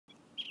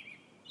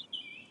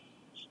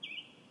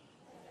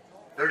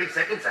30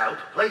 seconds out.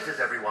 Places,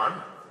 everyone.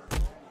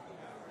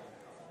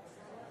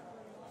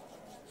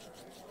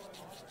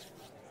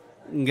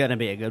 Gonna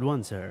be a good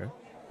one, sir.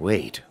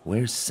 Wait,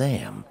 where's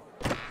Sam?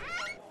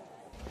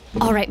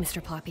 All right,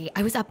 Mr. Ploppy,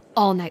 I was up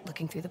all night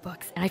looking through the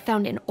books, and I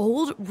found an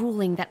old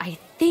ruling that I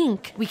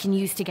think we can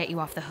use to get you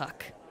off the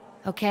hook.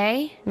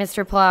 Okay,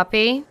 Mr.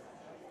 Ploppy?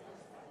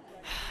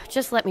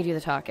 Just let me do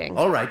the talking.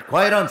 All right,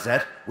 quiet on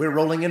set. We're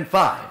rolling in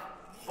 5,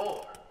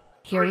 4.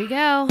 Here we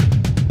go.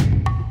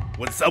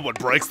 When someone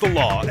breaks the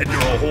law and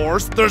you're a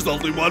horse, there's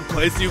only one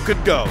place you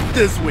can go.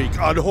 This week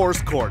on Horse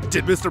Court,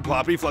 did Mr.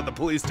 Ploppy flood the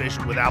police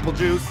station with apple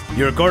juice?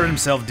 He recorded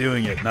himself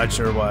doing it. Not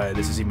sure why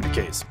this is even the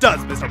case.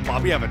 Does Mr.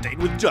 Ploppy have a date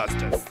with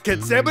justice?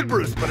 Can Sam and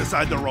Bruce put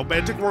aside their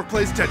romantic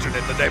workplace tension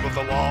in the name of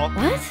the law?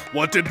 What?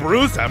 What did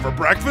Bruce have for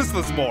breakfast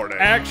this morning?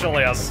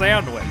 Actually, a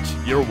sandwich.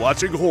 You're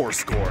watching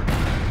Horse Court.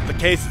 The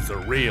cases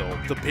are real.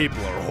 The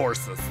people are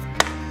horses.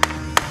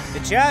 The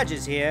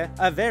charges here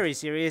are very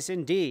serious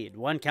indeed.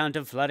 1 count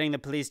of flooding the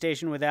police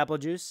station with apple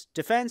juice.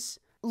 Defense?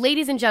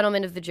 Ladies and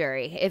gentlemen of the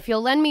jury, if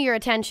you'll lend me your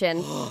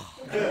attention...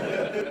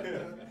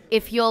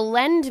 If you'll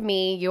lend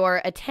me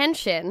your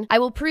attention, I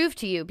will prove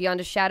to you beyond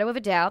a shadow of a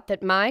doubt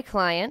that my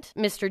client,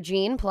 Mr.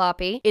 Gene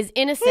Ploppy, is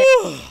innocent...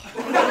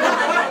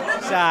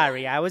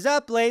 Sorry, I was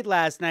up late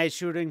last night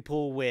shooting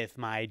pool with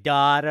my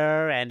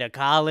daughter and a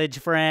college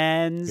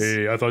friends.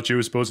 Hey, I thought you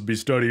were supposed to be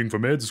studying for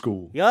med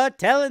school. You're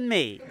telling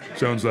me.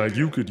 Sounds like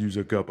you could use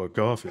a cup of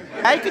coffee.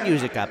 I could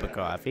use a cup of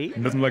coffee.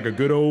 Nothing like a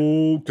good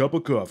old cup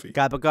of coffee.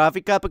 Cup of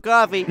coffee, cup of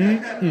coffee.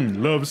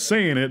 Love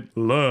saying it,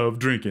 love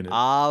drinking it.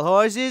 All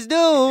horses do.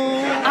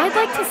 I'd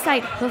like to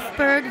cite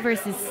Hoofberg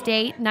versus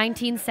State,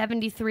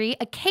 1973,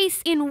 a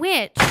case in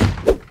which...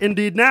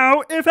 Indeed,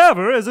 now, if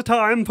ever, is a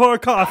time for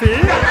coffee.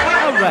 All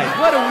right,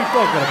 what are we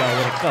talking about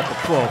with a cup of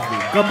coffee?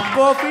 Cup of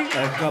coffee?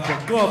 A cup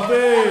of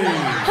coffee.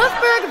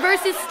 Hoofberg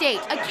versus State,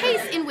 a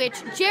case in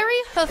which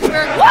Jerry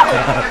Hoofberg... Whoa!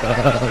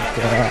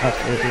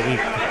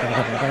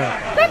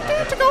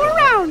 Plenty to go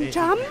around,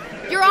 chum.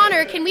 Your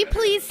Honor, can we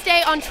please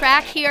stay on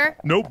track here?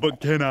 Nope, but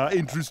can I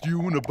interest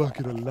you in a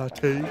bucket of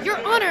latte?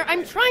 Your Honor,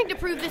 I'm trying to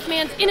prove this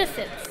man's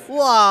innocence.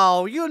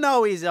 Whoa, you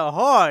know he's a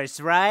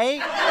horse,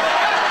 right?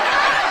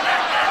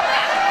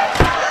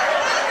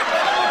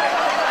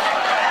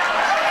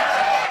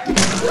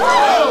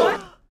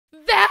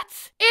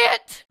 That's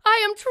it!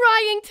 I am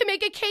trying to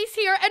make a case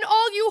here, and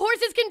all you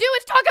horses can do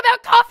is talk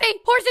about coffee!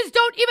 Horses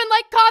don't even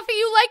like coffee,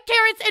 you like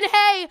carrots and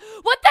hay!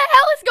 What the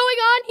hell is going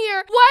on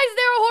here? Why is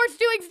there a horse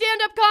doing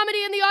stand-up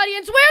comedy in the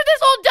audience? Where'd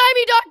this old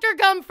dimey doctor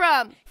come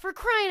from? For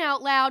crying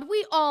out loud,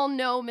 we all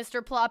know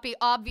Mr. Ploppy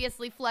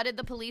obviously flooded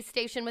the police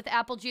station with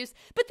apple juice,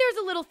 but there's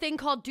a little thing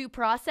called due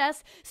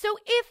process, so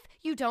if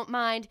you don't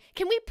mind,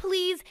 can we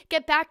please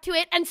get back to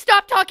it and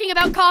stop talking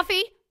about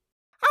coffee?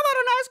 How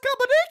about a nice cup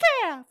of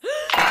decaf?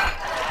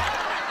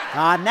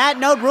 On that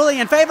note, ruling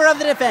in favor of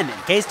the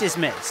defendant. Case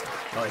dismissed.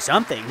 Or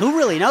something. Who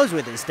really knows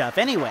with this stuff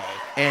anyway?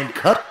 And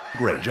cut.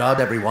 Great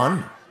job,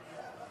 everyone.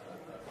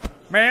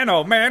 Man,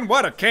 oh man,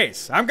 what a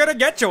case. I'm gonna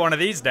get you one of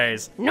these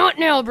days. Not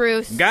now,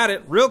 Bruce. Got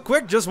it. Real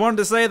quick, just wanted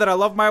to say that I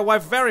love my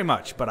wife very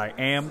much, but I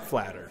am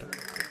flattered.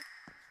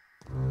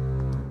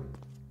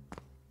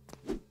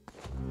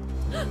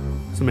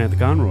 Samantha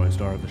Conroy,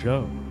 star of the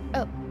show.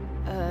 Oh,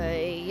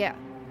 yeah.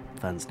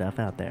 Fun stuff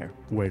out there.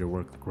 Way to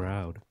work the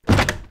crowd.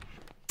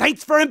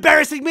 Thanks for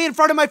embarrassing me in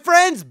front of my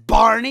friends,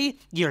 Barney!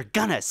 You're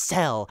gonna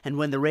sell, and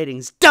when the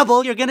ratings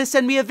double, you're gonna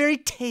send me a very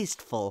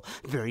tasteful,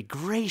 very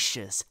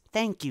gracious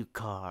thank you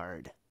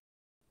card.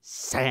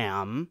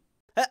 Sam?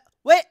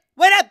 Wait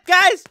up,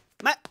 guys!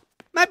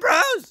 My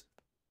bros!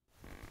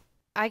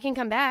 I can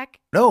come back.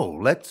 No,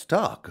 let's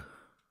talk.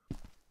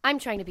 I'm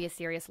trying to be a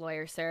serious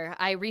lawyer, sir.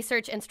 I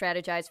research and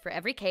strategize for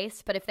every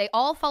case, but if they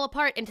all fall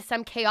apart into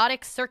some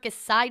chaotic circus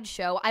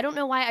sideshow, I don't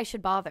know why I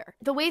should bother.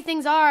 The way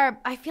things are,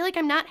 I feel like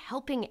I'm not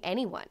helping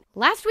anyone.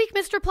 Last week,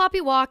 Mr. Ploppy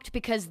walked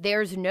because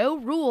there's no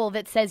rule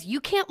that says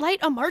you can't light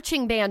a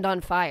marching band on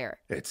fire.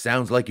 It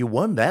sounds like you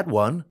won that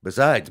one.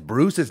 Besides,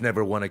 Bruce has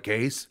never won a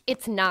case.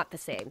 It's not the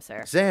same,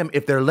 sir. Sam,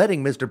 if they're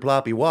letting Mr.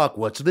 Ploppy walk,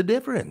 what's the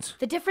difference?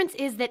 The difference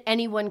is that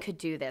anyone could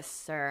do this,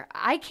 sir.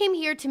 I came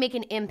here to make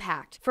an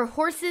impact for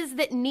horses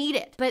that need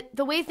it. But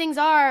the way things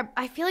are,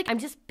 I feel like I'm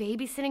just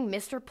babysitting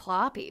Mr.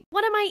 Ploppy.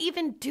 What am I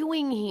even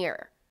doing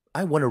here?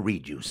 I want to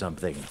read you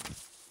something.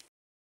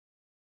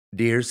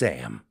 Dear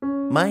Sam,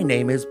 my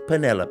name is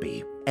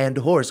Penelope, and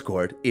Horse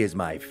Court is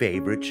my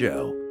favorite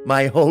show.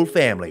 My whole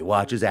family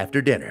watches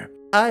after dinner.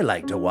 I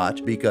like to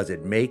watch because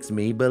it makes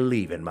me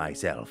believe in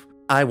myself.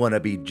 I want to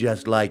be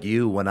just like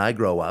you when I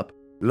grow up.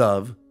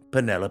 Love,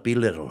 Penelope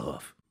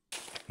Littlehoof.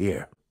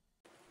 Here.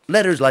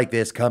 Letters like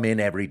this come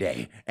in every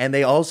day, and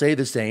they all say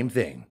the same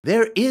thing.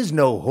 There is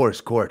no Horse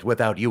Court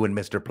without you and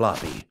Mr.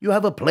 Ploppy. You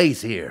have a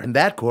place here in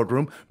that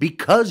courtroom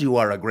because you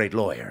are a great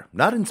lawyer,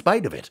 not in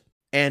spite of it.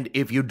 And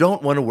if you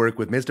don't want to work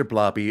with Mr.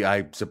 Ploppy,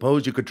 I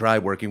suppose you could try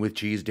working with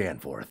Cheese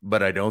Danforth,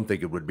 but I don't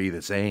think it would be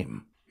the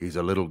same. He's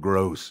a little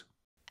gross.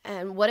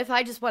 And what if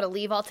I just want to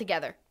leave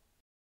altogether?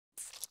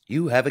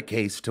 You have a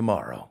case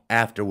tomorrow.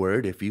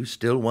 Afterward, if you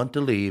still want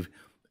to leave,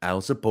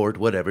 I'll support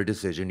whatever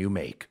decision you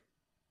make.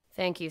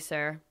 Thank you,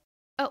 sir.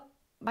 Oh,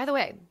 by the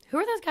way, who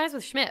are those guys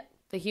with Schmidt?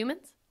 The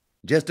humans?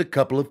 Just a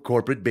couple of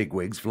corporate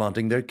bigwigs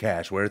flaunting their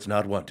cash where it's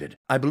not wanted.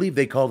 I believe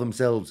they call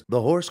themselves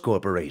the Horse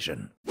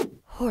Corporation.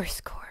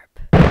 Horse Corp.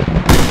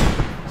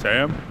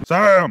 Sam?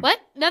 Sam! What?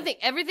 Nothing.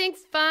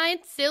 Everything's fine.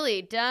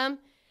 Silly. Dumb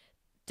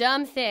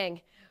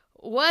thing.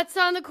 What's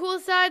on the cool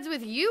sides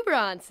with you,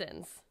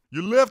 Bronsons?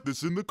 You left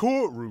us in the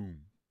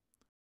courtroom.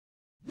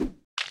 On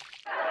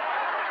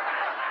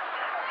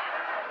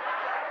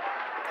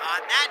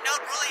that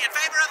note, ruling in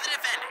favor of the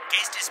defendant.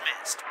 Case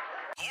dismissed.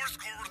 Horse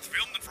Court was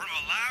filmed in front of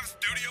a live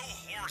studio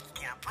Horse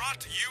Court, brought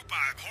to you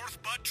by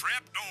Horsebud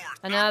Trapdoors.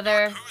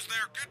 Another. Who's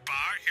there?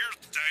 Goodbye. Here's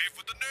Dave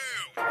with the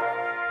news.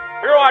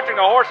 You're watching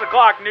the Horse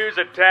O'Clock News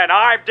at 10.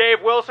 I'm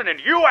Dave Wilson, and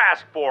you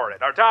asked for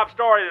it. Our top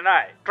story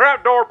tonight.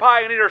 Trapdoor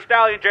pioneer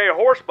stallion Jay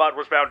Horsebud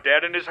was found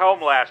dead in his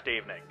home last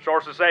evening.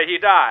 Sources say he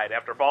died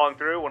after falling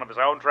through one of his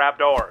own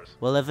trapdoors.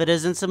 Well, if it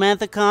isn't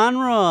Samantha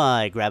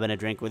Conroy, grabbing a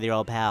drink with your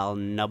old pal,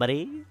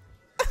 nobody?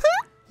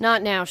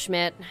 Not now,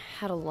 Schmidt.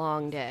 Had a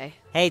long day.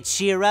 Hey,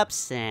 cheer up,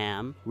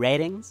 Sam.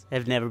 Ratings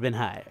have never been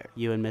higher.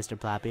 You and Mr.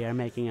 Ploppy are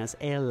making us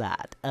a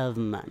lot of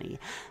money.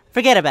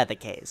 Forget about the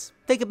case.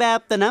 Think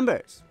about the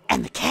numbers.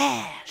 And the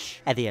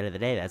cash. At the end of the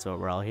day, that's what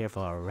we're all here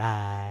for,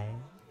 right?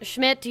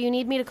 Schmidt, do you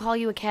need me to call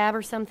you a cab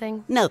or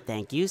something? No,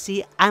 thank you.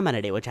 See, I'm on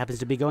a date which happens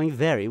to be going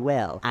very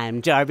well.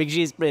 I'm charming,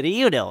 she's pretty,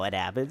 you know what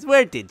happens.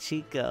 Where did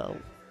she go?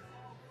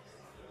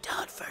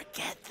 Don't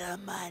forget the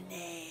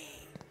money.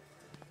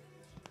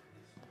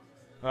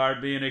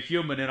 Hard being a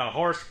human in a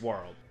horse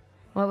world.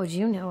 What would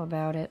you know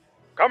about it?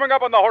 Coming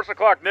up on the Horse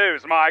O'Clock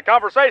News, my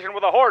conversation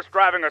with a horse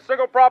driving a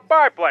single prop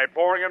biplane,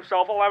 pouring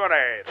himself a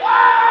lemonade.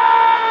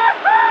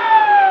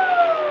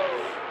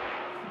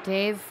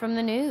 Dave from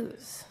the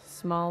news.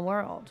 Small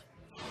world.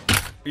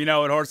 You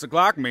know what Horse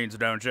O'Clock means,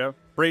 don't you?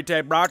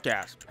 Pre-tape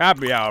broadcast.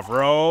 Happy hour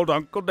for old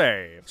Uncle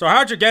Dave. So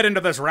how'd you get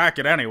into this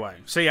racket anyway?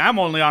 See, I'm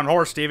only on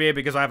horse TV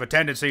because I have a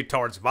tendency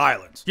towards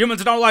violence.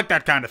 Humans don't like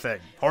that kind of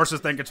thing.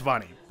 Horses think it's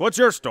funny. What's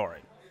your story?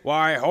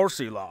 Why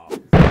horsey law?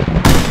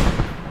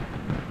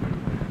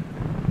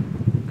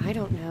 I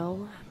don't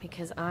know,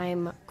 because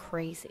I'm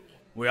crazy.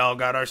 We all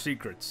got our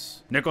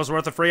secrets. Nickel's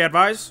worth of free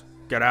advice?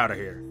 Get out of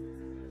here.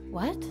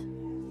 What?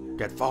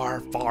 Get far,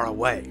 far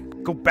away.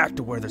 Go back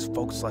to where there's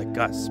folks like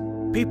us.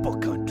 People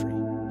country.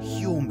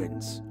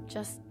 Humans.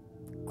 Just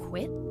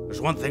quit?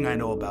 There's one thing I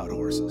know about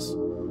horses.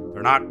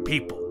 They're not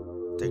people.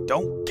 They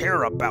don't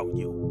care about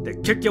you. They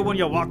kick you when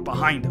you walk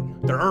behind them.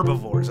 They're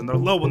herbivores and they're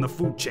low in the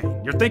food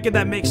chain. You're thinking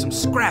that makes them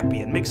scrappy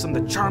and makes them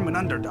the charming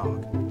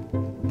underdog.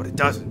 But it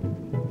doesn't.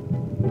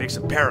 It makes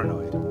them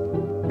paranoid.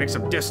 It makes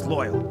them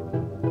disloyal.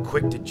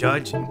 Quick to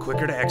judge and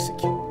quicker to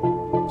execute.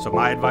 So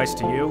my advice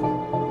to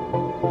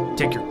you,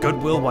 take your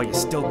goodwill while you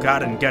still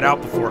got it and get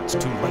out before it's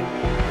too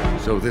late.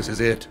 So this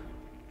is it,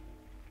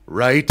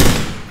 right?